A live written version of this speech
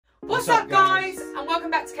What's up guys? And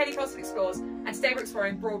welcome back to Kayleigh Coulston Explores, and today we're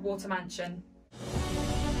exploring Broadwater Mansion.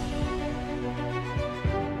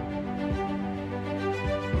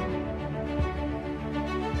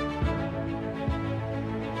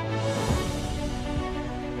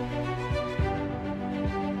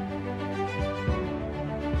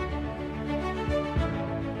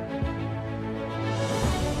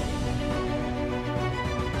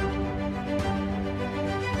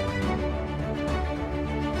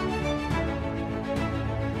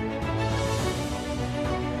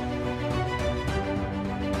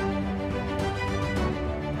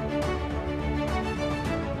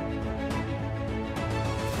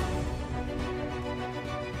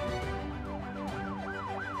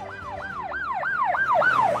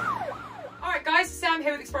 I'm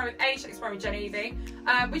here with Exploring with H, Exploring with Kayleigh.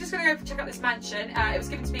 We're just going to go check out this mansion. It was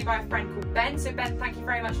given to me by a friend called Ben. So Ben, thank you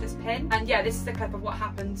very much for this pin. And yeah, this is the clip of what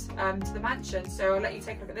happened to the mansion. So I'll let you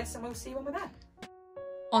take a look at this and we'll see you when we're there.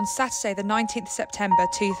 On Saturday the 19th of September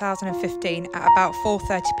 2015 at about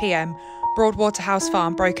 4:30 p.m, Broadwater House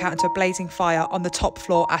Farm broke out into a blazing fire on the top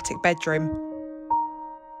floor attic bedroom.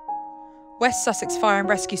 West Sussex Fire and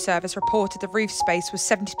Rescue Service reported the roof space was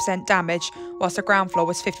 70% damage, whilst the ground floor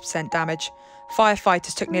was 50% damage.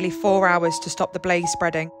 Firefighters took nearly 4 hours to stop the blaze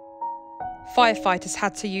spreading. Firefighters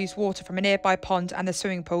had to use water from a nearby pond and the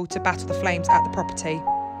swimming pool to battle the flames at the property.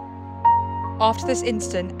 After this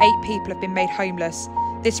incident, 8 people have been made homeless.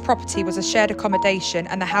 This property was a shared accommodation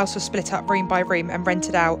and the house was split up room by room and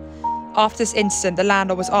rented out. After this incident, the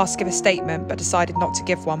landlord was asked to give a statement but decided not to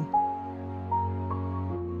give one.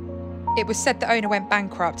 It was said the owner went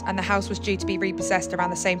bankrupt and the house was due to be repossessed around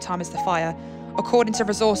the same time as the fire. According to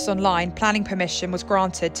resources online, planning permission was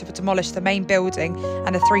granted to demolish the main building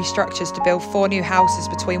and the 3 structures to build 4 new houses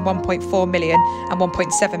between 1.4 million and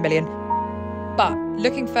 1.7 million. But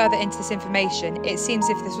looking further into this information, it seems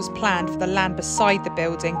as if this was planned for the land beside the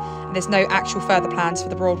building and there's no actual further plans for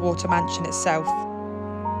the Broadwater mansion itself.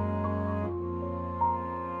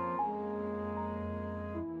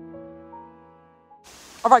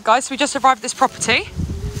 Alright guys, so we just arrived at this property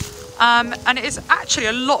and it is actually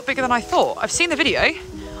a lot bigger than I thought. I've seen the video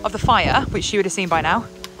of the fire, which you would have seen by now,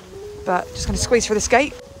 but just going to squeeze through this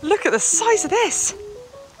gate. Look at the size of this!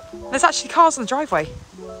 There's actually cars on the driveway.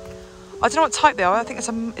 I don't know what type they are. I think it's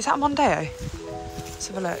is that a Mondeo? Let's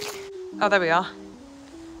have a look. Oh, there we are.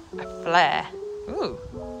 A flare. Ooh.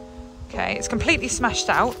 Okay, it's completely smashed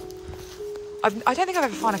out. I don't think I've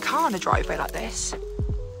ever found a car on a driveway like this.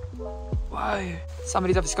 Whoa.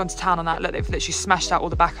 Somebody's obviously gone to town on that. Look, they've literally smashed out all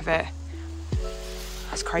the back of it.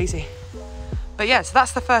 That's crazy. But yeah, so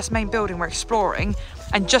that's the first main building we're exploring.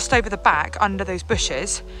 And just over the back, under those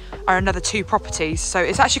bushes, are another 2 properties. So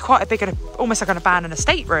it's actually quite a big, almost like an abandoned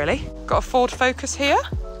estate, really. Got a Ford Focus here.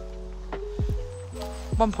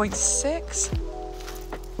 1.6.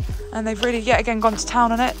 And they've really, yet again, gone to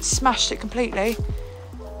town on it. Smashed it completely.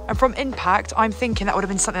 And from impact, I'm thinking that would have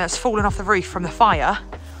been something that's fallen off the roof from the fire.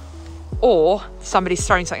 Or somebody's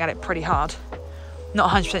thrown something at it pretty hard.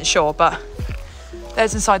 Not 100% sure, but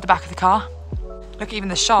there's inside the back of the car. Look at even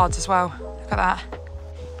the shards as well. Look at that.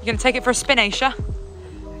 You're going to take it for a spin, Aisha?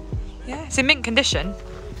 Yeah, it's in mint condition.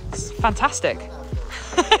 It's fantastic.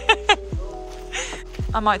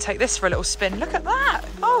 I might take this for a little spin. Look at that.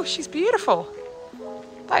 Oh, she's beautiful.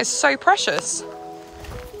 That is so precious.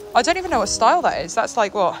 I don't even know what style that is. That's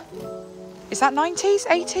like what? Is that 90s,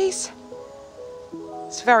 80s?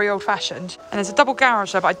 It's very old-fashioned. And there's a double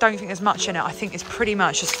garage there, but I don't think there's much in it. I think it's pretty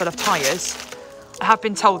much just full of tyres. I have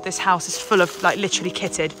been told this house is full of, like, literally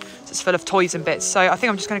kitted. So it's full of toys and bits. So I think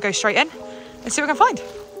I'm just going to go straight in and see what I can find.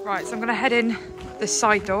 Right, so I'm going to head in this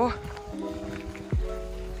side door.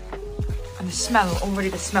 And the smell, already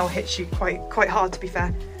the smell hits you quite hard, to be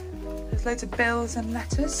fair. There's loads of bills and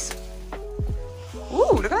letters.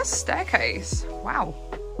 Ooh, look at that staircase. Wow.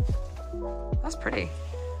 That's pretty.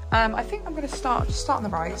 I think I'm going to start on the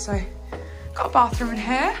right. So, got a bathroom in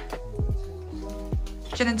here.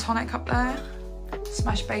 Gin and tonic up there.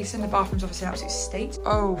 Smash basin. The bathroom's obviously an absolute state.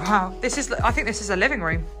 Oh, wow. I think this is a living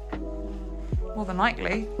room. More than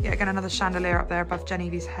likely. Yet again, another chandelier up there above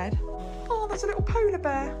Geneviève's head. Oh, there's a little polar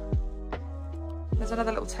bear. There's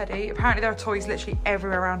another little teddy. Apparently there are toys literally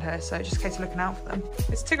everywhere around here, so just in case you're looking out for them.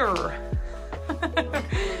 It's Tigger.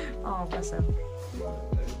 Oh, bless him.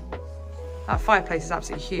 That fireplace is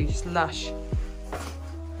absolutely huge, it's lush.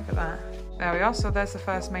 Look at that. There we are, so there's the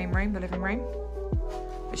first main room, the living room,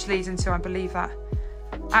 which leads into, I believe that,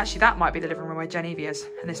 actually that might be the living room where Geneviève is,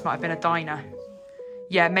 and this might have been a diner.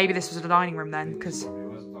 Yeah, maybe this was a dining room then, because... It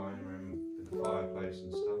was a dining room with the fireplace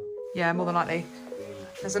and stuff. Yeah, more than likely.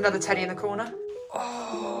 There's another teddy in the corner.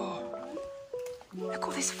 Oh, Look at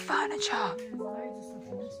all this furniture.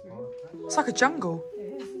 It's like a jungle.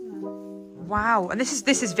 Wow, and this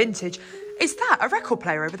is vintage. Is that a record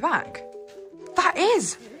player over the back? That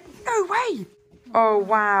is. No way. Oh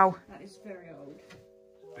wow. That is very old.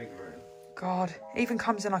 Big room. God, it even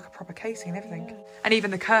comes in like a proper casing and everything. Yeah. And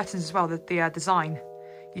even the curtains as well, the design.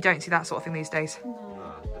 You don't see that sort of thing these days.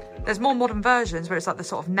 No. There's more modern versions where it's like the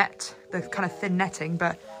sort of net, the kind of thin netting,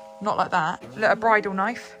 but not like that. Look, a bridal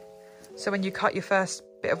knife. So when you cut your first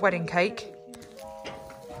bit of wedding cake.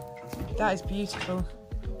 That is beautiful.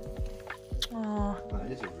 Oh.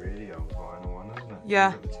 That is a really old vinyl one, isn't it?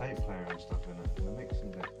 Yeah. You've got the tape player and stuff in it, and the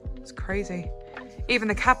mixing bit. It's crazy. Even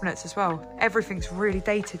the cabinets as well. Everything's really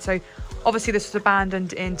dated. So obviously this was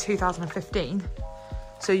abandoned in 2015.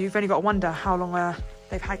 So you've only got to wonder how long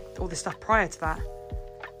they've had all this stuff prior to that.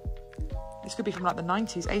 This could be from like the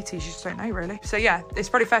 90s, 80s, you just don't know really. So yeah, it's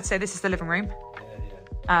probably fair to say this is the living room.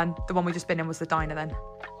 Yeah. And the one we just been in was the diner then.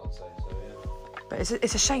 I'd say so, yeah. But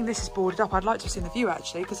it's a shame this is boarded up. I'd like to have seen the view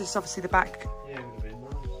actually, because it's obviously the back Yeah, it would have been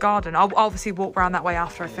nice. garden. I'll obviously walk around that way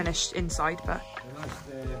after I finish inside, but... That's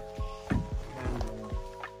the candle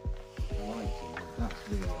lighting. That's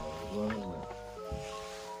really old as well, isn't it?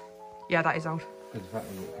 Yeah, that is old. Because the fact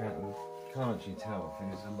that you can't actually tell if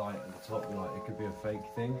there's a light at the top, like it could be a fake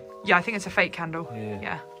thing. Yeah, I think it's a fake candle.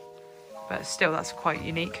 Yeah. But still, that's quite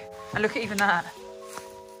unique. And look at even that.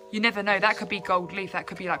 You never know. That could be gold leaf. That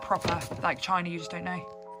could be like proper, like China. You just don't know.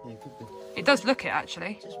 Yeah, it could be. It does look it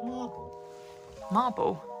actually. Just marble.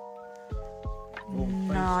 Marble?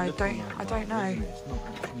 No, I don't know. It's not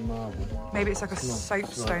actually marble. Maybe it's like a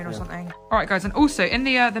soapstone or yeah. something. All right, guys. And also in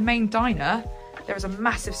the main diner, there is a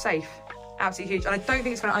massive safe. Absolutely huge. And I don't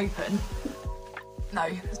think it's going to open. No,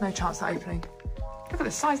 there's no chance of that opening. Look at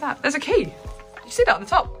the size of that. There's a key. Did you see that on the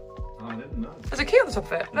top? Oh, I didn't know. There's a key on the top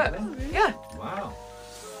of it. Look. Yeah. Wow.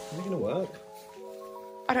 Is it going to work?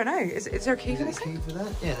 I don't know. Is there a key for this Is there a key for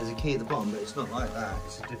that? Yeah, there's a key at the bottom, but it's not like that.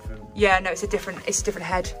 It's a different... Yeah, no, it's a different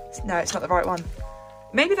head. No, it's not the right one.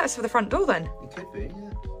 Maybe that's for the front door then. It could be,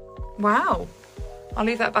 yeah. Wow. I'll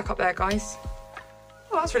leave that back up there, guys.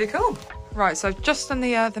 Oh, that's really cool. Right, so I've just done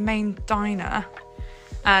the main diner,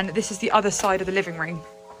 and this is the other side of the living room.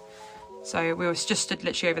 So we was just stood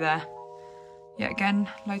literally over there. Yeah, again,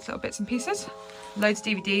 loads of little bits and pieces. Loads of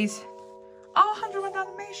DVDs. Oh, 101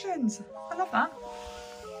 Dalmatians. I love that.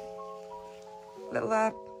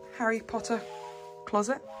 Little Harry Potter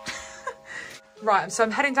closet. Right, so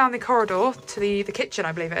I'm heading down the corridor to the kitchen,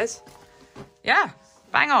 I believe it is. Yeah,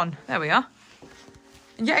 bang on. There we are.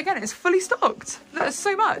 And yet again, it's fully stocked. Look, there's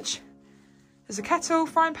so much. There's a kettle,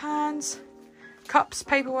 frying pans, cups,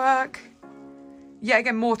 paperwork. Yet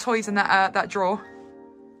again, more toys in that drawer.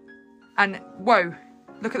 And whoa,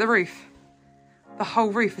 look at the roof. The whole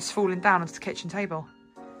roof is falling down onto the kitchen table.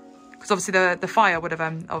 Because obviously the fire would have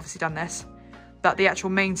obviously done this. But the actual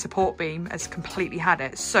main support beam has completely had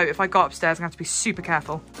it. So if I go upstairs, I'm going to have to be super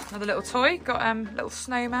careful. Another little toy. Got a little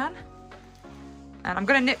snowman. And I'm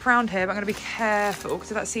going to nip around here, but I'm going to be careful. Because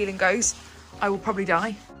if that ceiling goes, I will probably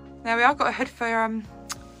die. There we are. Got a hood for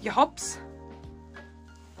your hobs.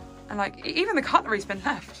 And like, even the cutlery's been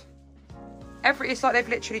left. It's like they've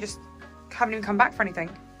literally just haven't even come back for anything.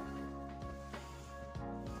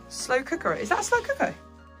 Slow cooker. Is that a slow cooker?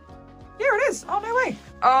 Yeah, it is. Oh, no way.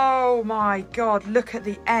 Oh my God, look at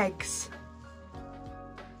the eggs.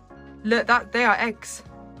 Look, they are eggs.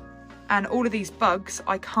 And all of these bugs,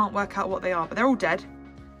 I can't work out what they are, but they're all dead.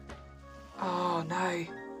 Oh no.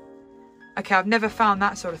 Okay, I've never found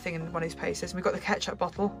that sort of thing in one of these places. We've got the ketchup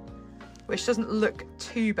bottle, which doesn't look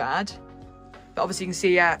too bad. But obviously you can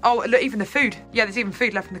see, oh, look, even the food. Yeah, there's even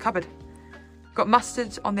food left in the cupboard. Got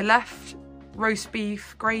mustard on the left, roast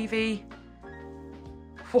beef, gravy.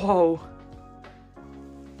 Whoa.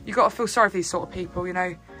 You got to feel sorry for these sort of people, you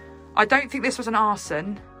know. I don't think this was an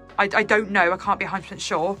arson. I don't know. I can't be 100%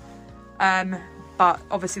 sure. But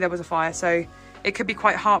obviously there was a fire, so it could be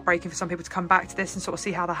quite heartbreaking for some people to come back to this and sort of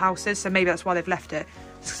see how the house is. So maybe that's why they've left it,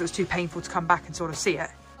 just because it was too painful to come back and sort of see it.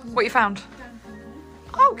 What you found?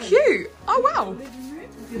 Oh, cute. Oh, wow. Look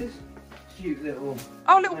at this cute little...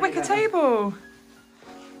 Oh, little wicker table.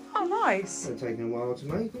 Oh, nice. It's taken a while to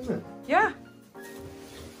make, isn't it? Yeah.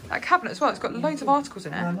 That cabinet as well, it's got loads of articles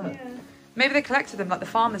in it. I know. Yeah. Maybe they collected them like the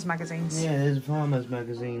farmers' magazines. Yeah, there's a farmer's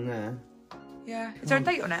magazine there. Yeah. Is there a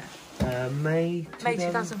date on it? May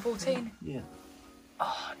 2014. Yeah.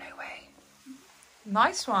 Oh, no way.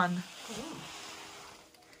 Nice one.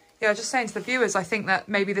 Yeah, I was just saying to the viewers, I think that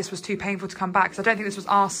maybe this was too painful to come back, because I don't think this was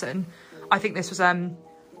arson. I think this was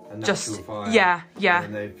just fire. Yeah.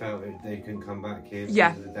 And they felt they couldn't come back here because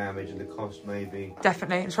Yeah. of the damage and the cost, maybe.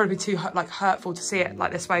 Definitely. It's probably too like hurtful to see it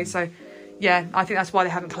like this way. So Yeah, I think that's why they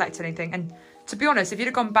haven't collected anything. And to be honest, if you'd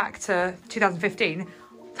have gone back to 2015,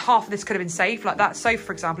 half of this could have been saved. Like that sofa,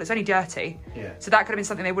 for example, it's only dirty. Yeah. So that could have been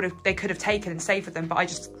something they could have taken and saved with them. But I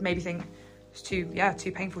just maybe think it's too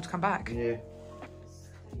painful to come back. Yeah.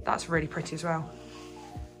 That's really pretty as well.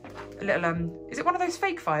 A little is it one of those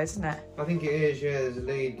fake fires, isn't it? I think it is. Yeah, there's a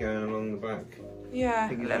lead going along the back. Yeah, I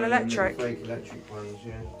think a it's little one of them electric. Fake electric ones.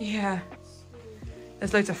 Yeah. Yeah.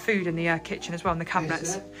 There's loads of food in the kitchen as well, in the cabinets.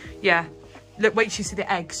 Is there? Yeah. Look, wait till you see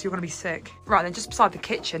the eggs, you're going to be sick. Right, then just beside the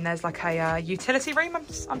kitchen, there's like a utility room,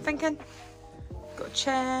 I'm thinking. Got a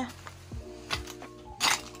chair.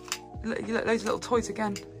 Look, those little toys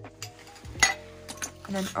again.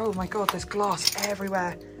 And then, oh my God, there's glass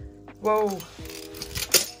everywhere. Whoa.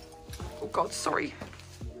 Oh God, sorry.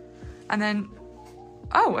 And then,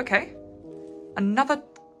 oh, okay. Another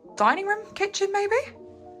dining room, kitchen maybe?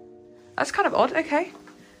 That's kind of odd, okay.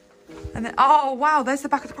 And then, oh wow, there's the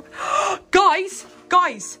back of the property. Guys!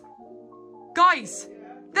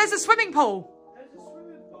 There's a swimming pool!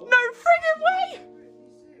 No friggin' way!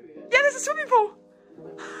 Yeah, there's a swimming pool!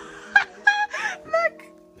 Look!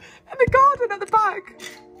 In the garden at the back.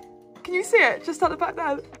 Can you see it? Just at the back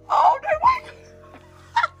there. Oh, no way!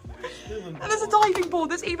 And there's a diving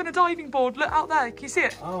board. There's even a diving board. Look out there. Can you see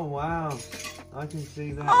it? Oh wow, I can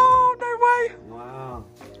see that. Oh, no way! Wow,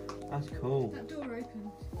 that's cool. That door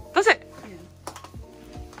opens. Does it?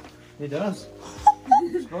 Yeah. It does.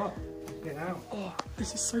 Spot. Let's get out. Oh,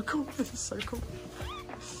 this is so cool. This is so cool.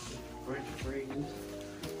 Fridge freezers.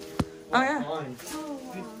 Oh, yeah. Fine.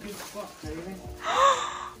 Good spot,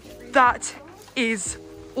 Kayleigh. That is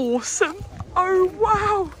awesome. Oh,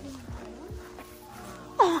 wow.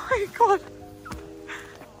 Oh my God.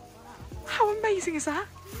 How amazing is that?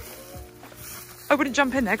 I wouldn't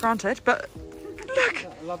jump in there, granted, but look.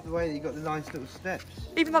 I love the way that you got the nice little steps.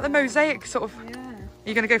 Even like the mosaic sort of. Yeah. Are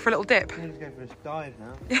you going to go for a little dip? I'm just going for a dive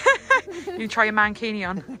now. You can try your mankini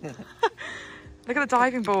on. Look at the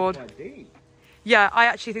diving board. Quite deep. Yeah, I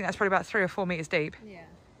actually think that's probably about 3 or 4 meters deep. Yeah.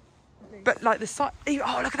 But like the side,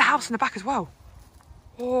 oh, look at the house in the back as well.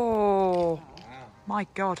 Oh, Wow. my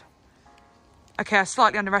God. Okay, I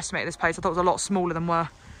slightly underestimated this place. I thought it was a lot smaller than what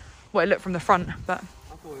it looked from the front, but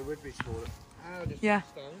I thought it would be smaller. Oh, just yeah.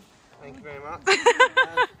 stung. Thank you very much.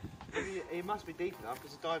 It must be deep enough.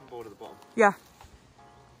 There's a diving board at the bottom. Yeah.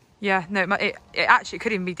 Yeah, no, it actually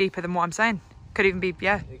could even be deeper than what I'm saying. Could even be,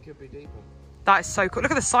 yeah. It could be deeper. That is so cool.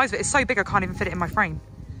 Look at the size of it. It's so big I can't even fit it in my frame.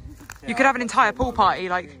 You could have an entire pool party,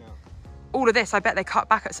 like all of this. I bet they cut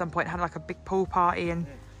back at some point and had like a big pool party and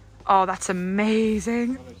oh, that's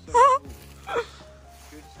amazing.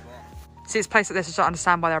 See, it's places like this, I don't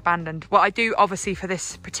understand why they're abandoned. Well, I do obviously for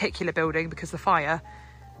this particular building because of the fire,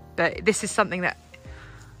 but this is something that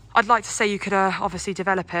I'd like to say you could obviously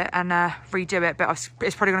develop it and redo it, but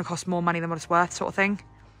it's probably going to cost more money than what it's worth, sort of thing.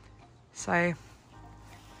 So,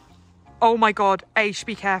 oh my God, Aish,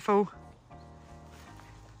 be careful.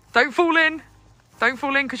 Don't fall in. Don't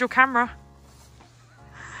fall in because your camera.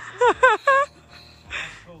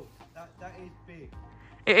 Cool. That is big.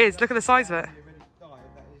 It is, look at the size of it.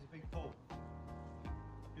 That is a big pool.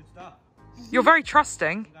 Good stuff. You're very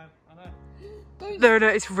trusting. I know. No,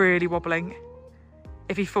 it's really wobbling.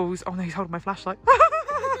 If he falls, oh no, he's holding my flashlight.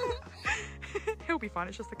 He'll be fine,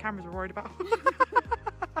 it's just the cameras we're worried about.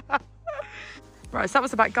 Right, so that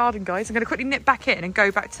was the back garden, guys. I'm going to quickly nip back in and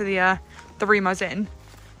go back to the room I was in.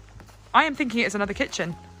 I am thinking it's another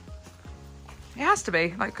kitchen. It has to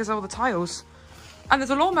be, like, because of all the tiles. And there's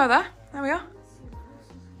a lawnmower there. There we are.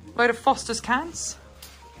 Load of Foster's cans.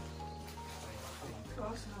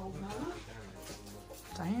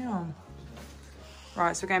 Damn.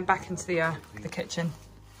 Right, so we're going back into the kitchen.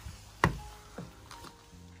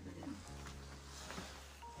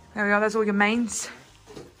 There we are, there's all your mains.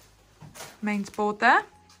 Mains board there.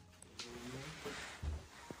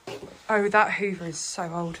 Oh, that Hoover is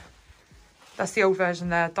so old. That's the old version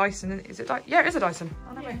there. Dyson, is it? Yeah, it is a Dyson.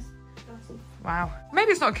 Oh, no way. Wow.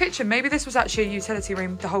 Maybe it's not a kitchen. Maybe this was actually a utility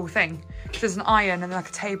room, the whole thing. There's an iron and like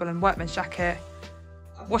a table and workman's jacket.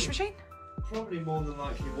 Washing machine? Probably more than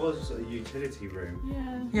likely was a utility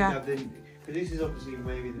room. Yeah. Yeah. Because this is obviously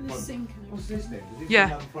maybe the front. Sink and What's this then? This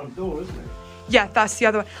Yeah. is the front door, isn't it? Yeah, that's the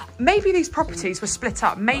other one. Maybe these properties were split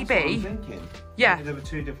up. That's what I'm Maybe. thinking. Yeah. Maybe there were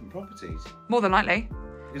 2 different properties. More than likely.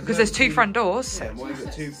 Because there's 2 front doors. Yeah, well, you've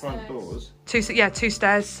got 2 front doors. 2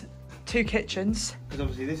 stairs, 2 kitchens. Because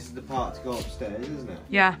obviously this is the part to go upstairs, isn't it?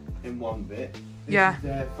 Yeah. In one bit. This Yeah. is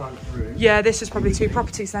their front room. Yeah, this is probably 2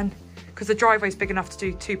 properties then. Because the driveway's big enough to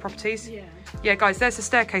do 2 properties. Yeah. Yeah, guys, there's the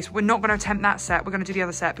staircase. We're not going to attempt that set. We're going to do the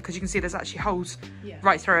other set because you can see there's actually holes Yeah.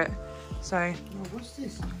 right through it. So, Oh, what's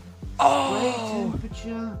this? oh, Spray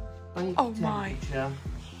temperature. Bake Oh my. temperature.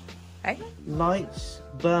 Hey? Lights,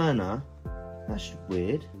 burner. That's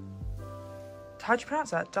weird. How do you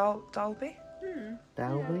pronounce that? Dalby?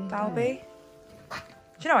 Dalby? Dalby?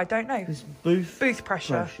 Do you know, I don't know. This booth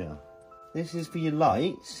pressure. This is for your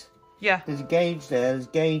lights. Yeah. There's a gauge there, there's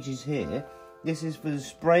gauges here. This is for the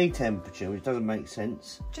spray temperature, which doesn't make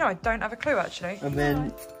sense. Do you know, I don't have a clue actually. And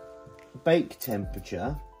then bake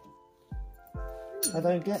temperature. I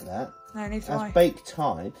don't get that. No, neither do I. That's bake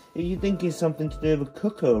time. You think it's something to do with a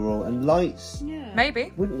cooker or and lights? Yeah.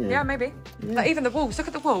 Maybe. Wouldn't you? Yeah, maybe. Yeah. Like even the walls. Look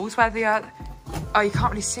at the walls where the... oh, you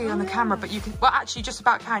can't really see on the camera, but you can... Well, actually, just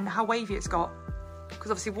about can how wavy it's got.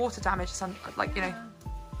 Because obviously water damage, like, you know,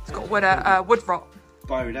 it's got wood rot.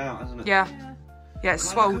 Buried out, hasn't it? Yeah. Yeah,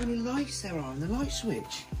 it's God, swolled. how many lights there are on the light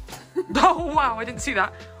switch? Oh, wow, I didn't see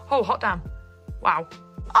that. Oh, hot damn. Wow.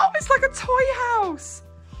 Oh, it's like a toy house.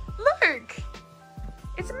 Look.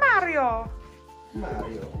 It's Mario.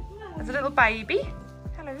 Mario. There's a little baby.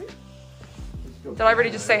 Hello. Did I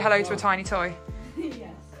really just say hello to a tiny toy?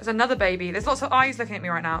 Yes. There's another baby. There's lots of eyes looking at me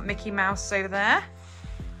right now. Mickey Mouse over there.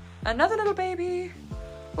 Another little baby.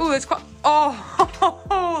 Oh, there's quite...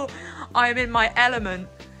 Oh, I'm in my element.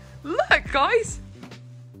 Look, guys.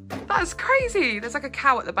 That's crazy. There's like a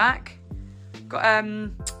cow at the back. Got,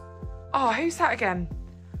 oh, who's that again?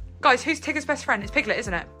 Guys, who's Tigger's best friend? It's Piglet,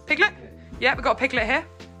 isn't it? Piglet? Yeah, we've got a Piglet here.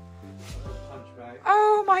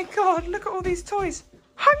 Oh my God, look at all these toys.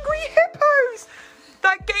 Hungry Hippos!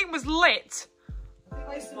 That game was lit.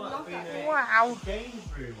 Wow. Games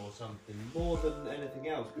room or something, more than anything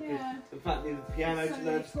else, because Yeah. the fact that the piano to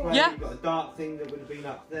learn to play, Yeah. you've got a dark thing that would have been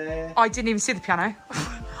up there. I didn't even see the piano.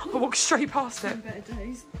 I walked straight past it. Better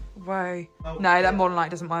days. Whoa. Oh, No, yeah. that modern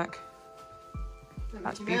light doesn't work.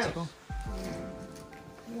 That's beautiful.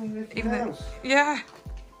 Even though, yeah.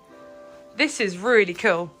 This is really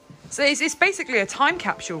cool. So it's basically a time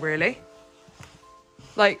capsule, really.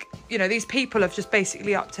 Like, you know, these people have just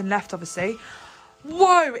basically upped and left, obviously.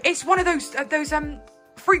 Whoa, it's one of those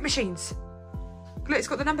fruit machines. Look, it's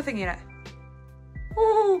got the number thingy in it.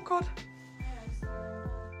 Oh, God.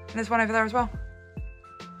 And there's one over there as well.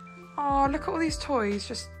 Oh, look at all these toys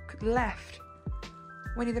just left.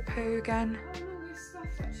 Winnie the Pooh again. Oh, and all this stuff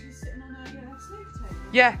actually sitting on a snooker table.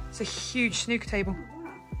 Yeah, it's a huge snooker table. Oh,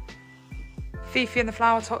 wow. Fifi and the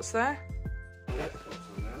flower tots there.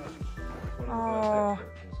 Oh.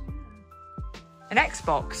 An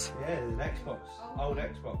Xbox? Yeah, there's an Xbox. Old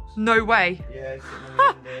Xbox. No way. Yeah, it's sitting on the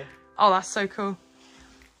end there. Oh, that's so cool. Do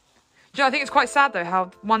you know, I think it's quite sad though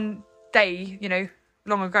how one day, you know,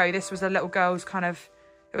 long ago, this was a little girl's kind of,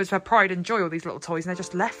 it was her pride and joy, all these little toys, and they're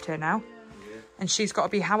just left here now. Yeah. And she's got to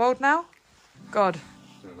be how old now? God.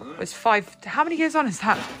 It's 5, how many years on is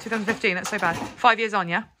that? 2015, that's so bad. 5 years on,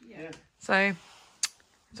 yeah? Yeah. So,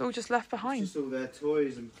 it's all just left behind. It's just all their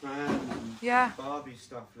toys and plans and Yeah. Barbie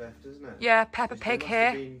stuff left, isn't it? Yeah, Peppa There Pig must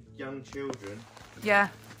have here. been young children. Yeah.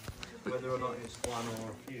 Whether or not it's one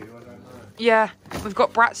or a few, I don't know. Yeah, we've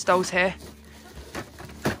got Bratz dolls here.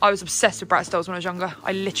 I was obsessed with Bratz dolls when I was younger.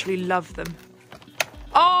 I literally loved them.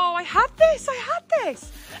 Oh, I had this.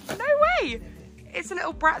 No way. It's a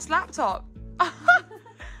little Bratz laptop.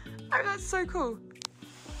 Oh, that's so cool.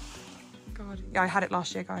 God. Yeah, I had it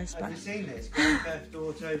last year, guys. But... Have you seen this? Grand Theft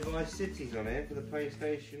Auto Vice City's on here for the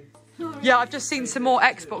PlayStation. yeah, I've just seen some more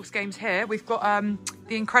Xbox games here. We've got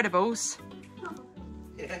The Incredibles.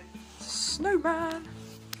 Yeah. Snowman.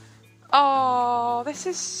 Oh, this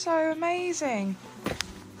is so amazing.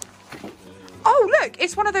 Oh, look,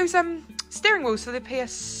 it's one of those steering wheels for the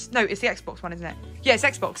PS... No, it's the Xbox one, isn't it? Yeah, it's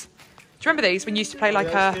Xbox. Do you remember these when you used to play like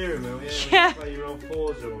Yeah, a... steering wheel, yeah. Yeah. Play your old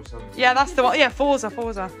Forza or something. Yeah, that's the one. Yeah, Forza.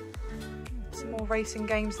 Some more racing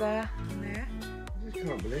games there. Yeah. I just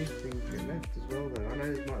can't believe things get left as well, though. I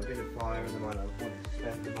know there might have been a fire and they might not have wanted to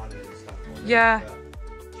spend the money and stuff on it. Yeah.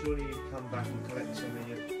 But surely you'd come back and collect some of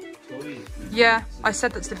your toys. Yeah, I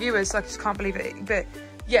said that to the viewers. I just can't believe it. But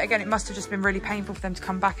yeah, again, it must have just been really painful for them to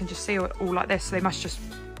come back and just see it all like this. So they must just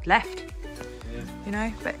left. Yeah. You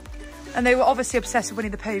know, but and they were obviously obsessed with Winnie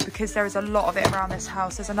the Pooh because there is a lot of it around this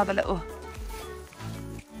house. There's another little...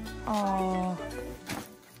 Oh.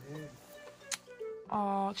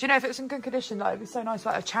 Oh, do you know, if it was in good condition, like, it'd be so nice,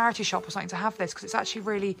 like a charity shop or something to have this, because it's actually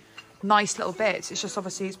really nice little bits. It's just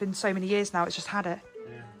obviously, it's been so many years now, it's just had it.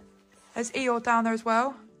 Yeah. There's Eeyore down there as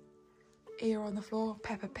well. Eeyore on the floor,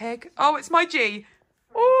 Peppa Pig. Oh, it's my G.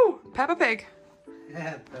 Oh, Peppa Pig.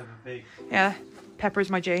 Yeah, Peppa Pig. Yeah, Peppa is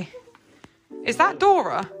my G. Is that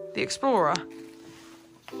Dora the Explorer?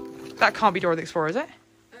 That can't be Dora the Explorer, is it?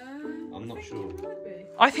 I'm not sure.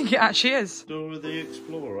 I think it actually is. Dora the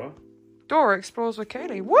Explorer. Dora explores with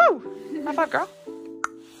Kayleigh. Woo! High five, girl.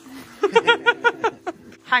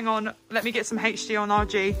 Hang on, let me get some HD on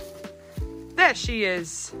RG. There she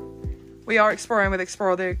is. We are exploring with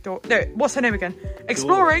Explorer the no, what's her name again?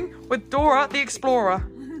 Exploring with Dora the Explorer.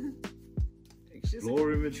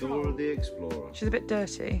 Exploring with Dora the Explorer. She's a bit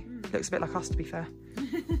dirty. Looks a bit like us, to be fair.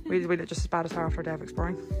 we look just as bad as her after a day of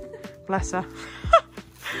exploring. Bless her.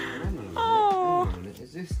 Oh. Hang on a minute.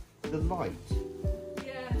 Is this the light?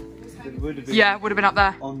 Yeah. It would have been Yeah, would have been up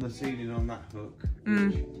there. on the ceiling on that hook.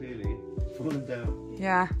 Which clearly fallen down.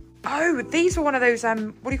 Yeah. Oh, these were one of those, what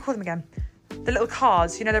do you call them again? The little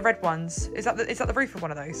cars, you know, the red ones. Is that the roof of one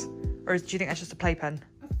of those? Or do you think that's just a playpen?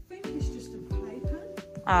 I think it's just a playpen.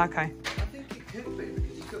 Ah, okay. I think it could be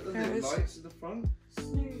because you've got the There it little is. lights at the front.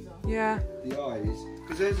 Snoozer. Yeah. The eyes.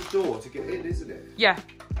 Because there's a door to get in, isn't it? Yeah.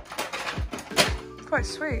 Quite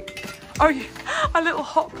sweet. Oh, yeah. A little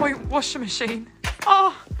hot point washing machine.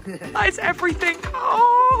 Oh, that is everything.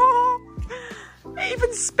 Oh, it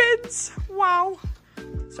even spins. Wow.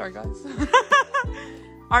 Sorry, guys.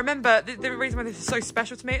 I remember the reason why this is so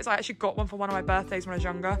special to me is I actually got one for one of my birthdays when I was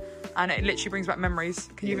younger, and it literally brings back memories.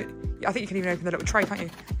 Can you? I think you can even open the little tray, can't you?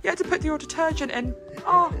 You had to put your detergent in.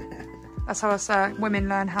 Oh, that's how us women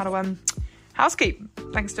learn how to housekeep,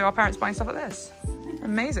 thanks to our parents buying stuff like this.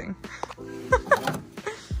 Amazing.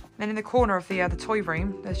 Then in the corner of the toy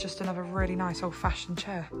room, there's just another really nice old-fashioned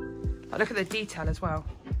chair. Like, look at the detail as well.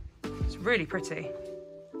 It's really pretty.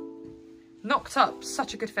 Knocked Up,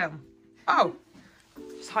 such a good film. Oh,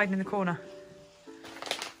 just hiding in the corner.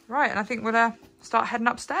 Right, and I think we'll start heading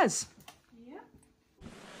upstairs. Yeah.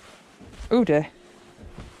 Oh dear.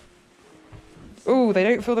 Oh, they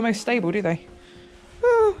don't feel the most stable, do they?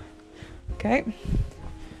 Ooh. Okay. We've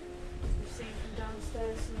seen from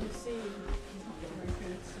downstairs and the ceiling. It's not very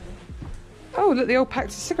good, so. Oh, look, the old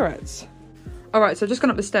packs of cigarettes. All right, so I've just gone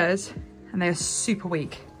up the stairs and they are super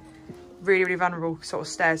weak. Really, really vulnerable sort of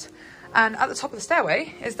stairs. And at the top of the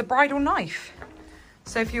stairway is the bridal knife.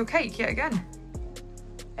 So for your cake, yet again.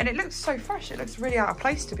 And it looks so fresh. It looks really out of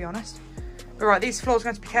place, to be honest. All right, these floors are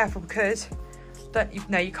going to be careful because you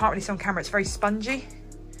can't really see on camera. It's very spongy.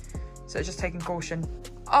 So it's just taking caution.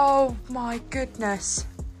 Oh my goodness.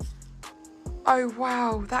 Oh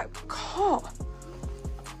wow, that cot.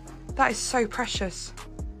 That is so precious.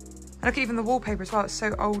 And look at even the wallpaper as well. It's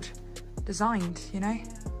so old designed, you know?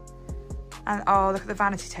 And oh, look at the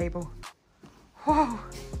vanity table. Whoa.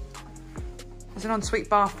 There's an ensuite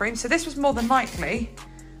bathroom. So this was more than likely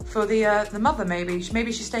for the mother, maybe.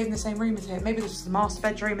 Maybe she stayed in the same room as him. Maybe this was the master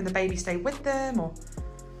bedroom and the baby stayed with them, or...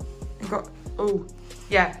 And got... Oh,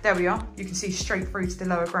 yeah, there we are. You can see straight through to the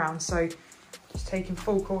lower ground. So just taking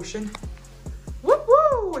full caution. Woo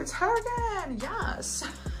woo! It's her again. Yes.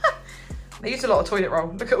 They used a lot of toilet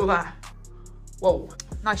roll. Look at all that. Whoa.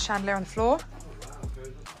 Nice chandelier on the floor.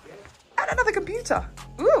 And another computer.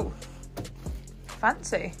 Ooh.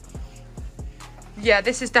 Fancy. Yeah,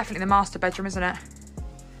 this is definitely the master bedroom, isn't it?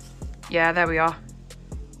 Yeah, there we are.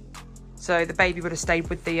 So the baby would have stayed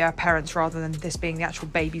with the parents rather than this being the actual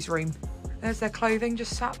baby's room. There's their clothing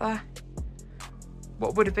just sat there.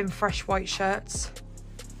 What would have been fresh white shirts.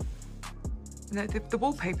 And the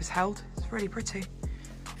wallpaper's held. It's really pretty.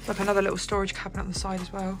 Like another little storage cabinet on the side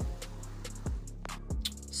as well.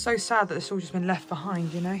 So sad that it's all just been left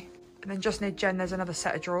behind, you know? And then just near Jen, there's another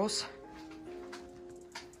set of drawers.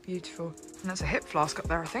 Beautiful. And that's a hip flask up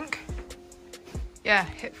there, I think. Yeah,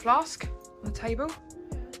 hip flask on the table.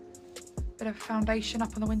 Bit of foundation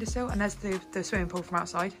up on the windowsill. And there's the swimming pool from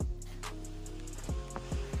outside.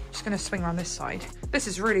 Just gonna swing around this side. This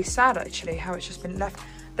is really sad, actually, how it's just been left.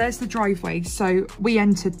 There's the driveway. So we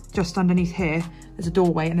entered just underneath here. There's a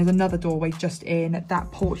doorway and there's another doorway just in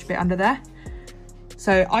that porch bit under there.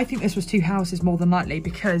 So I think this was two houses more than likely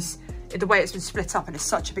because the way it's been split up and it's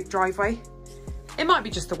such a big driveway. It might be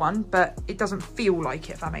just the one, but it doesn't feel like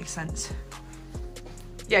it, if that makes sense.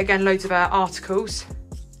 Yeah, again, loads of articles,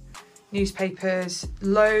 newspapers,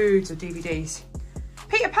 loads of DVDs.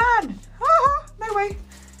 Peter Pan! Ah, no way.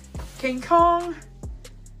 King Kong.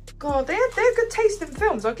 God, they have good taste in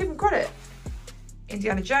films, I'll give them credit.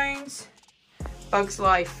 Indiana Jones. Bug's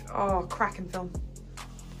Life. Oh, cracking film.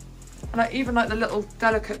 And even like the little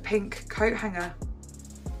delicate pink coat hanger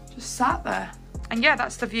just sat there. And yeah,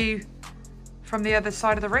 that's the view from the other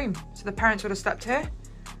side of the room. So the parents would have slept here.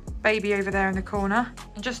 Baby over there in the corner.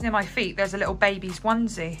 And just near my feet, there's a little baby's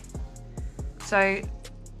onesie. So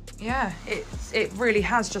yeah, it really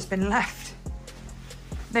has just been left.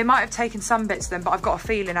 They might have taken some bits of them, but I've got a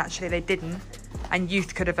feeling actually they didn't. And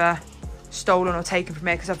youth could have stolen or taken from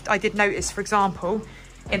here, because I did notice, for example,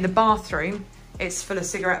 in the bathroom, it's full of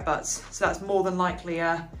cigarette butts. So that's more than likely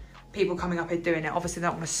people coming up here doing it. Obviously they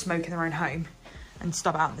don't want to smoke in their own home and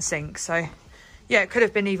stuff out in the sink. So Yeah, it could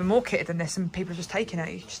have been even more kitted than this and people have just taken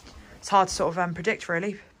it. It's hard to sort of predict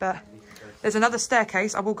really, but there's another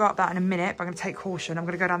staircase. I will go up that in a minute, but I'm going to take caution. I'm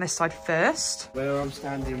going to go down this side first. Where I'm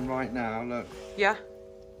standing right now, look. Yeah.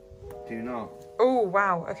 Do not. Oh,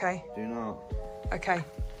 wow. Okay. Do not. Okay.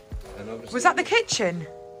 And obviously, was that the kitchen?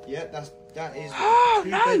 Yeah, that is Oh, 2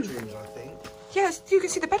 no. bedrooms, I think. Yes, you can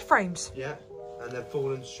see the bed frames. Yeah, and they've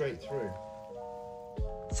fallen straight through.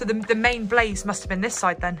 So the main blaze must have been this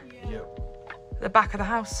side then? Yeah. The back of the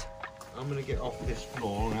house? I'm going to get off this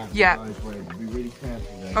floor and yeah. guys wait. Be really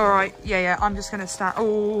careful there. All right, yeah, I'm just going to stand.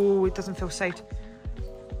 Oh, it doesn't feel safe.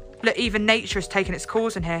 Look, even nature has taken its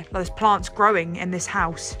course in here. Like, there's plants growing in this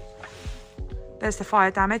house. There's the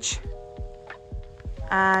fire damage.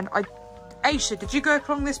 And Aisha, did you go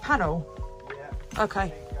along this panel? Yeah.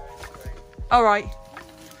 Okay. All right.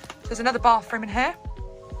 There's another bathroom in here.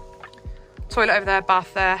 Toilet over there,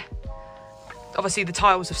 bath there. Obviously the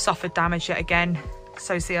tiles have suffered damage yet again.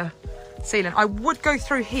 So's the ceiling. I would go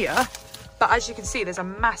through here, but as you can see, there's a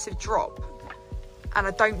massive drop. And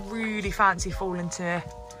I don't really fancy falling to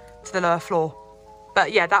the lower floor.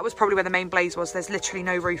 But yeah, that was probably where the main blaze was. There's literally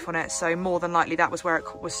no roof on it, so more than likely that was where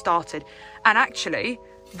it was started. And actually,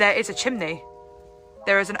 there is a chimney.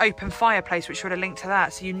 There is an open fireplace which would have linked to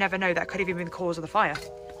that, so you never know. That could have even been the cause of the fire.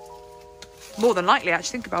 More than likely,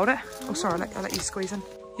 actually, think about it. Oh, sorry, I'll let you squeeze in.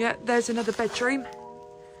 Yeah, there's another bedroom.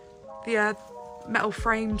 The metal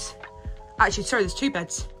frames. Actually, sorry, there's 2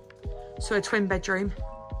 beds. So a twin bedroom.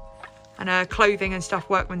 And clothing and stuff,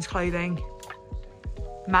 workman's clothing.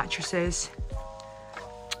 Mattresses.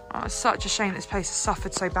 Oh, it's such a shame this place has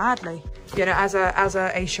suffered so badly. You know, as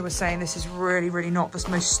Aisha was saying, this is really, really not the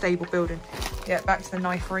most stable building. Yeah, back to the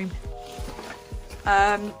knife room.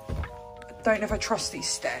 Don't know if I trust these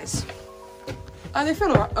stairs. Oh, they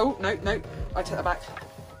feel alright. Oh, no, I take that back.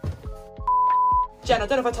 Jen, I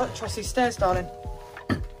don't know if I trust these stairs, darling.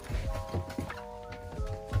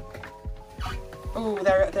 Oh,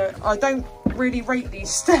 they're I don't really rate these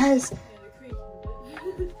stairs.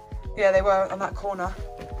 Yeah, they were on that corner.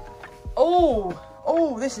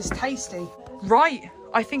 Oh, this is tasty. Right,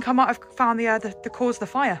 I think I might have found the cause of the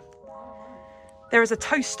fire. There is a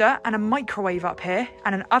toaster and a microwave up here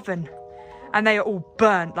and an oven. And they are all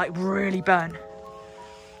burnt, like really burnt.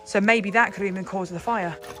 So maybe that could have been the cause of the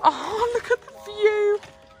fire. Oh, look at the view.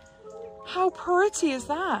 How pretty is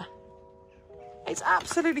that? It's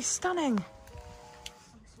absolutely stunning.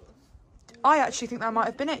 I actually think that might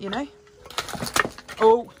have been it, you know.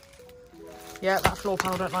 Oh, yeah, that floor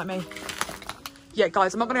panel don't like me. Yeah,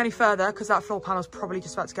 guys, I'm not going to go any further because that floor panel's probably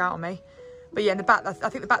just about to go out on me. But yeah, in the back, I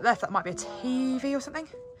think the back left, that might be a TV or something.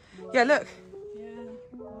 Yeah, look. Yeah,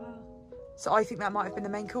 wow. So I think that might have been the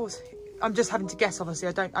main cause. I'm just having to guess, obviously.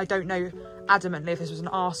 I don't know adamantly if this was an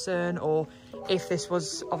arson or if this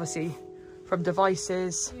was obviously from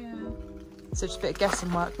devices. Yeah. So just a bit of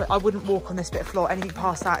guessing work. But I wouldn't walk on this bit of floor. Anything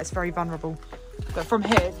past that is very vulnerable. But from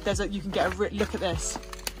here, you can get a look at this.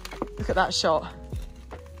 Look at that shot.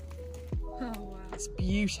 Oh, wow. It's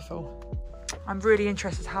beautiful. I'm really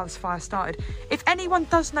interested how this fire started. If anyone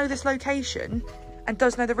does know this location and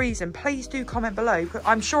does know the reason, please do comment below.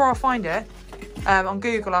 I'm sure I'll find it on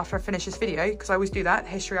Google after I finish this video, because I always do that,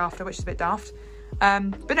 history after, which is a bit daft.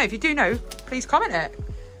 But no, if you do know, please comment it,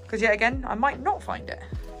 because yet again, I might not find it.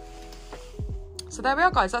 So there we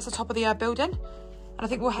are, guys. That's the top of the building. And I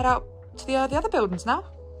think we'll head out to the other buildings now.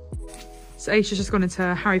 So Aisha's just gone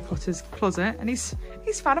into Harry Potter's closet and he's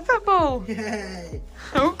fan of football. Yay!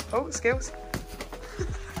 Oh, skills.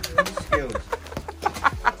 Skills.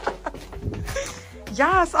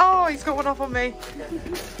 Yes, oh, he's got one off on me.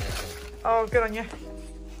 Oh, good on you.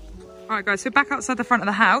 All right, guys, so back outside the front of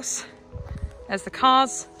the house. There's the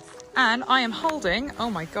cars. And I am holding, oh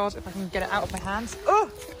my God, if I can get it out of my hands. Oh,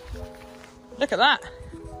 look at that.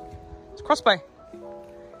 It's a crossbow.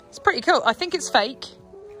 It's pretty cool. I think it's fake.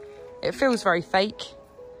 It feels very fake.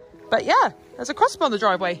 But yeah, there's a crossbow on the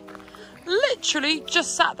driveway. Literally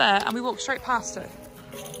just sat there and we walked straight past it.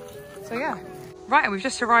 So yeah. Right, and we've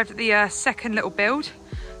just arrived at the second little build.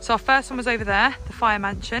 So our first one was over there, the fire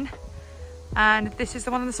mansion. And this is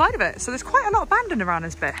the one on the side of it. So there's quite a lot abandoned around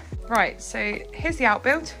this bit. Right, so here's the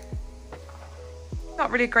outbuild.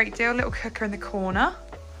 Not really a great deal. Little cooker in the corner.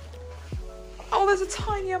 Oh, there's a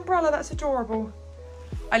tiny umbrella. That's adorable.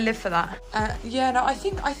 I live for that. Yeah, no, I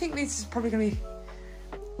think this is probably going to be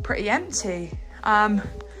pretty empty.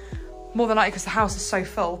 More than likely because the house is so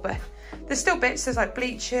full. But there's still bits. There's like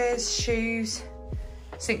bleachers, shoes,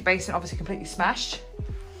 sink basin, obviously completely smashed.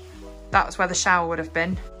 That was where the shower would have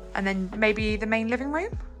been. And then maybe the main living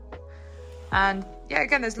room. And yeah,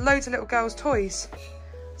 again, there's loads of little girls' toys.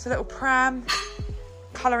 It's a little pram,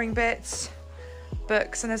 colouring bits.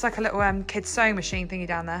 books, and there's like a little kids sewing machine thingy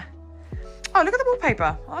down there. Oh, look at the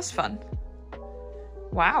wallpaper. Oh, that's fun.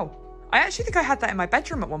 Wow. I actually think I had that in my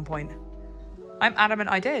bedroom at one point. I'm adamant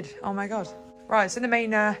I did. Oh my God. Right, it's in the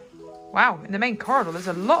main, wow, in the main corridor, there's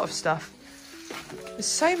a lot of stuff. There's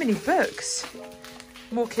so many books.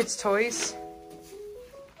 More kids' toys.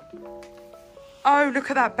 Oh, look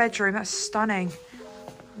at that bedroom. That's stunning.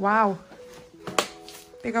 Wow.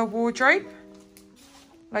 Big old wardrobe.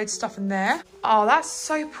 Loads of stuff in there. Oh, that's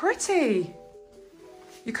so pretty.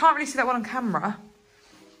 You can't really see that one on camera.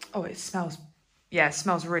 Oh, it smells, yeah, it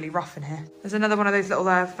smells really rough in here. There's another one of those little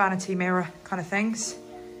vanity mirror kind of things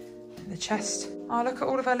in the chest. Oh, look at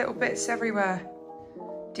all of her little bits everywhere.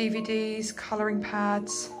 DVDs, colouring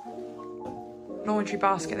pads, laundry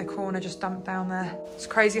basket in the corner just dumped down there. It's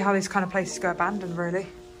crazy how these kind of places go abandoned, really.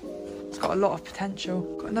 It's got a lot of potential.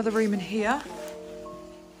 Got another room in here.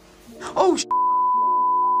 Oh,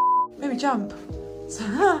 maybe jump.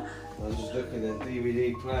 I was just looking at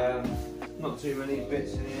DVD player. Not too many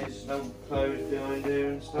bits in here, just no clothes behind here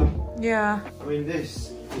and stuff. Yeah. I mean,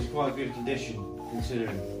 this is quite good condition,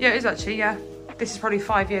 considering. Yeah, it is actually, yeah. This is probably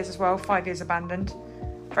 5 years as well, 5 years abandoned.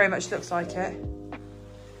 Very much looks like it.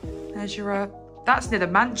 There's your, that's near the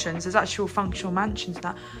mansions. There's actual functional mansions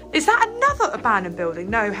now. Is that another abandoned building?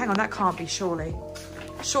 No, hang on, that can't be, surely.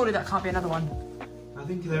 Surely that can't be another one. I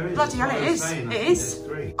think there is. Bloody hell, it is. It is.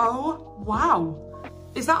 Oh, wow.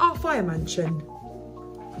 Is that our fire mansion?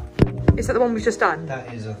 Is that the one we've just done?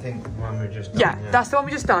 That is, I think, the one we've just done. Yeah, that's the one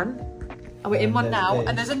we just done. And we're in one now,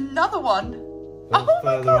 and there's another one. Oh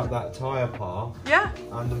further up that tyre path. Yeah.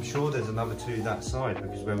 And I'm sure there's another two that side,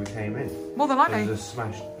 because where we came in. More than likely. There's a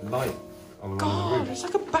smashed light on the God, roof. it's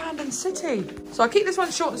like abandoned city. So I keep this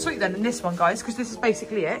one short and sweet then, and this one, guys, because this is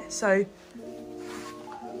basically it. So,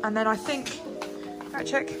 and then I think, right,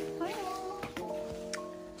 check.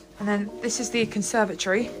 And then this is the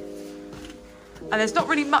conservatory. And there's not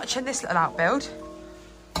really much in this little outbuild.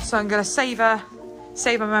 So I'm gonna save a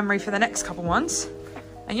memory for the next couple ones.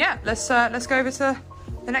 And yeah, let's go over to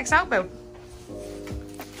the next outbuild.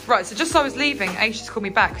 Right, so just as I was leaving, Ace just called me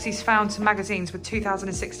back because he's found some magazines with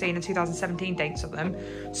 2016 and 2017 dates of them.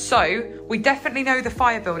 So we definitely know the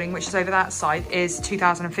fire building, which is over that side, is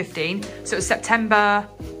 2015. So it was September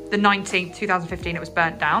the 19th, 2015, it was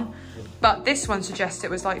burnt down. But this one suggests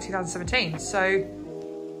it was like 2017. So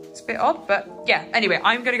it's a bit odd, but yeah. Anyway,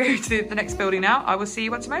 I'm gonna go to the next building now. I will see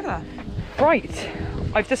you once I'm over there. Right,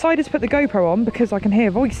 I've decided to put the GoPro on because I can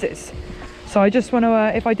hear voices. So I just want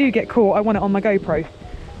to, if I do get caught, I want it on my GoPro.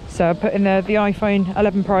 So I put in the iPhone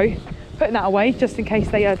 11 Pro, putting that away just in case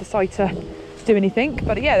they decide to do anything.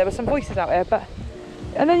 But yeah, there were some voices out there.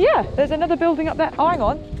 And then yeah, there's another building up there. Oh, hang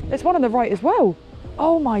on, there's one on the right as well.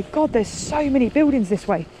 Oh my God, there's so many buildings this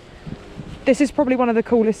way. This is probably one of the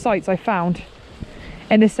coolest sites I found,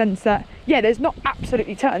 in the sense that, yeah, there's not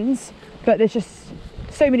absolutely tons, but there's just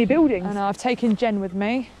so many buildings. And I've taken Jen with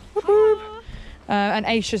me. Whoop, whoop. And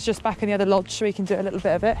Aisha's just back in the other lodge so we can do a little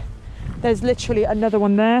bit of it. There's literally another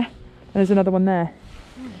one there, and there's another one there,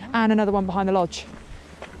 and another one behind the lodge.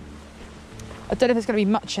 I don't know if there's going to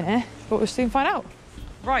be much in here, but we'll soon find out.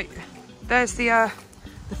 Right, there's the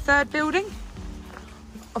third building.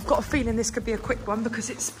 I've got a feeling this could be a quick one because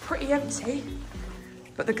it's pretty empty.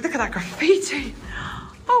 But look at that graffiti.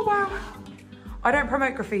 Oh, wow. I don't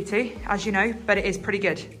promote graffiti, as you know, but it is pretty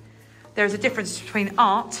good. There is a difference between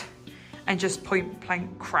art and just point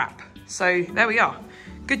blank crap. So there we are.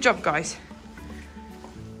 Good job, guys.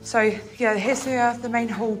 So yeah, here's the main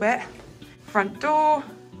hall bit. Front door.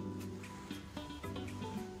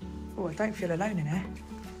 Oh, I don't feel alone in here.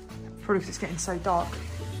 Probably because it's getting so dark.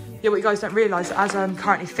 Yeah, what you guys don't realise, as I'm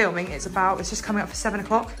currently filming, it's just coming up for 7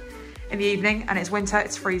 o'clock in the evening, and it's winter,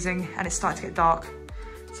 it's freezing, and it's starting to get dark.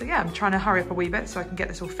 So yeah, I'm trying to hurry up a wee bit so I can get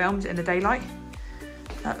this all filmed in the daylight.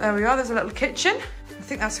 There we are, there's a little kitchen. I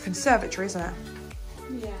think that's a conservatory, isn't it?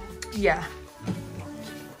 Yeah. Yeah.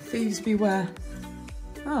 Thieves beware.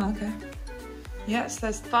 Oh, okay. Yes,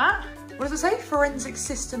 there's that. What does it say? Forensic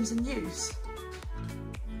systems in use.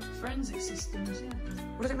 Forensic systems, yeah.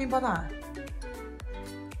 What does it mean by that?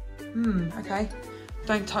 Okay.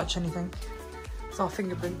 Don't touch anything. It's our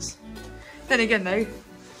fingerprints. Then again though,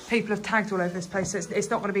 people have tagged all over this place, so it's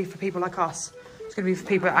not going to be for people like us. It's going to be for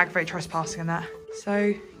people that aggravate trespassing and that.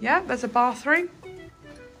 So yeah, there's a bathroom.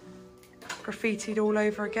 Graffitied all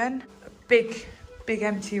over again. A big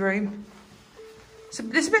empty room. So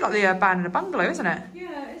it's a bit like the abandoned bungalow, isn't it?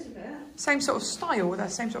 Yeah, it is a bit. Same sort of style with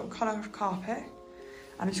that same sort of colour of carpet.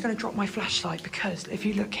 And I'm just going to drop my flashlight because if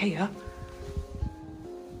you look here,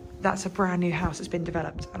 that's a brand new house that's been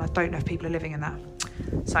developed, and I don't know if people are living in that.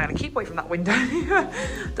 So I'm gonna keep away from that window.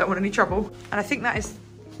 Don't want any trouble. And I think that is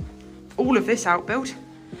all of this outbuild.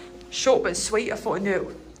 Short but sweet, I thought I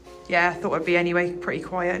knew. Yeah, I thought it'd be anyway, pretty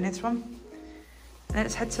quiet in this one. And then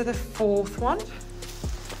let's head to the fourth one.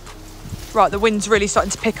 Right, the wind's really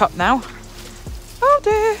starting to pick up now. Oh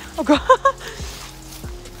dear, oh god.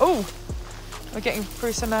 Oh, we're getting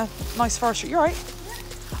through some nice forestry. You're right.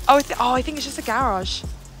 Oh, I think it's just a garage.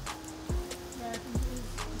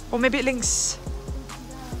 Or maybe it links.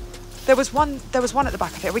 There was one at the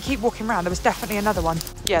back of it. We keep walking around. There was definitely another one.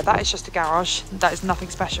 Yeah, that is just a garage. That is nothing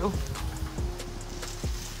special.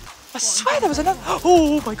 I swear there was another.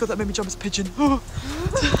 Oh my god, that made me jump as a pigeon. Oh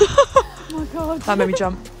my god. That made me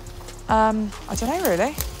jump. I don't know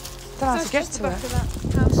really. Don't know how to get to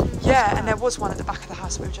it. Yeah, and there was one at the back of the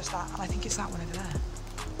house we were just at, and I think it's that one over there.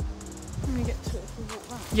 Can we get to it if we walk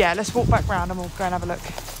back? Yeah, let's walk back round and we'll go and have a look.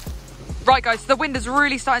 Right guys, the wind is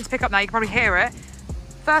really starting to pick up now. You can probably hear it.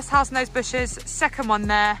 First house in those bushes, second one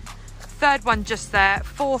there, third one just there,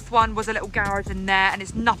 fourth one was a little garage in there, and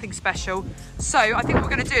it's nothing special. So I think what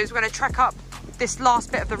we're going to do is we're going to trek up this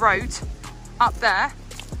last bit of the road up there,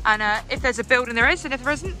 and if there's a building there is, and if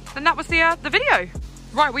there isn't, then that was the video.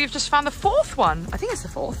 Right, we've just found the fourth one. I think it's the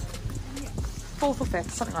fourth. Fourth or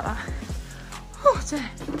fifth, something like that. Oh dear.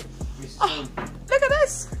 Oh, look at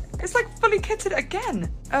this. It's like fully kitted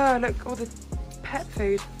again. Oh, look, all the pet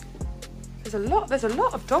food. There's a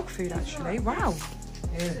lot of dog food actually. Wow.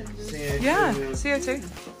 Yeah, CO2.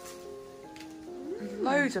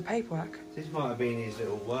 Loads of paperwork. This might have been his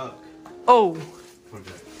little work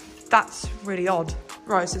project. That's really odd.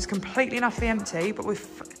 Right, so it's completely and utterly empty, but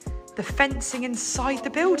with the fencing inside the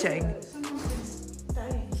building.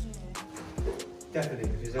 Definitely.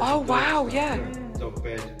 Because Oh wow, yeah. Dog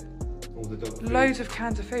bed, all the dog food. Loads of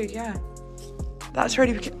cans of food, yeah. That's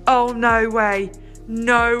really. Oh no way.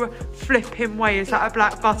 No flipping way. Is that a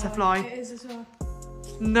black butterfly? It is as well.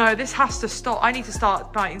 No, this has to stop. I need to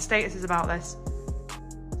start writing statuses about this.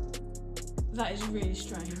 That is really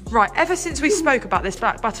strange. Right, ever since we spoke about this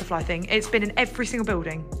black butterfly thing, it's been in every single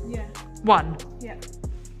building. Yeah. One. Yeah.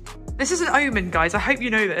 This is an omen, guys. I hope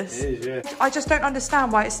you know this. It is, yeah. I just don't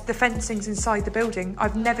understand why it's the fencing's inside the building.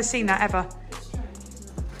 I've never seen that ever. It's strange,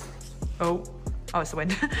 isn't it? Oh, it's the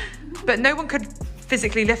wind. But no one could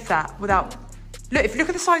physically lift that without. Look, if you look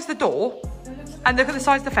at the size of the door and look at the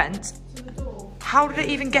size of the fence, how did it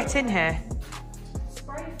even get in here?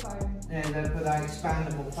 Spray foam. Yeah, they put that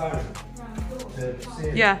expandable foam.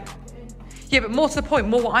 Yeah. Yeah, but more to the point,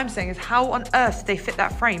 more what I'm saying is how on earth did they fit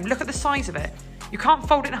that frame? Look at the size of it. You can't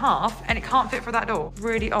fold it in half and it can't fit for that door.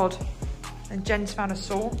 Really odd. And Jen's found a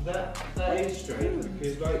saw. That is strange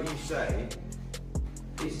because, like you say,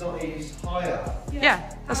 it's not his higher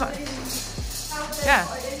Yeah, that's what. Yeah.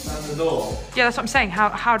 than the door. Yeah, that's what I'm saying.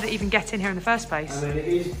 How did it even get in here in the first place? And then it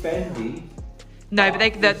is bendy. No, but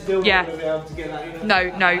you're still yeah. not going to be able to get that in No.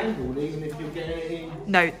 angled, even if you're getting it in.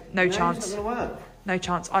 No It's chance. not going to work. No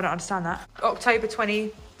chance. I don't understand that. October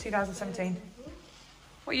 20, 2017.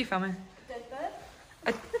 What are you filming? Dead bird.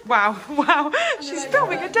 Wow. She's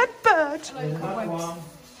filming a dead bird.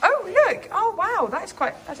 Oh, look. Oh, wow. That's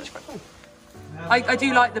actually quite cool. I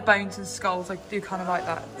do like the bones and skulls. I do kind of like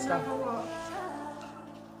that stuff.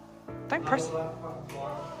 Don't press.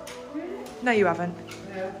 No, you haven't.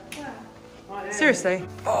 Seriously?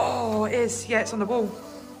 Oh, it is. Yeah, it's on the wall.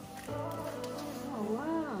 Oh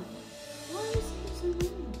wow. Why is it so windy?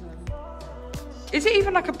 Is it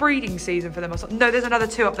even like a breeding season for them or something? No, there's another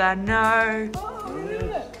two up there. No. Oh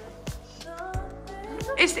look.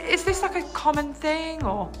 Is this like a common thing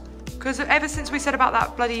or? Because ever since we said about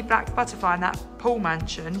that bloody black butterfly and that pool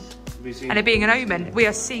mansion and it being an omen, we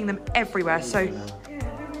are seeing them everywhere. So,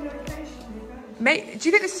 do you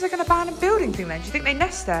think this is like an abandoned building thing then? Do you think they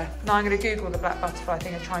nest there? Now I'm going to Google the black butterfly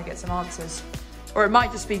thing and try and get some answers. Or it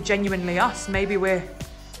might just be genuinely us. Maybe we're...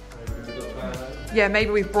 Yeah, maybe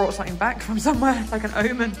we've brought something back from somewhere, like an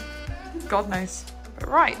omen. God knows. But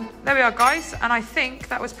right, there we are, guys. And I think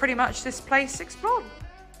that was pretty much this place explored.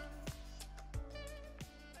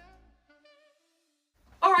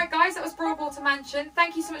 Alright guys, that was Broadwater Mansion.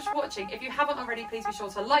 Thank you so much for watching. If you haven't already, please be sure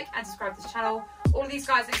to like and subscribe to this channel. All of these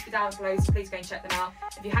guys links will be down below, so please go and check them out.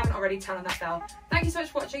 If you haven't already, turn on that bell. Thank you so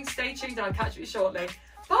much for watching. Stay tuned and I'll catch you shortly.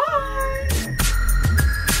 Bye!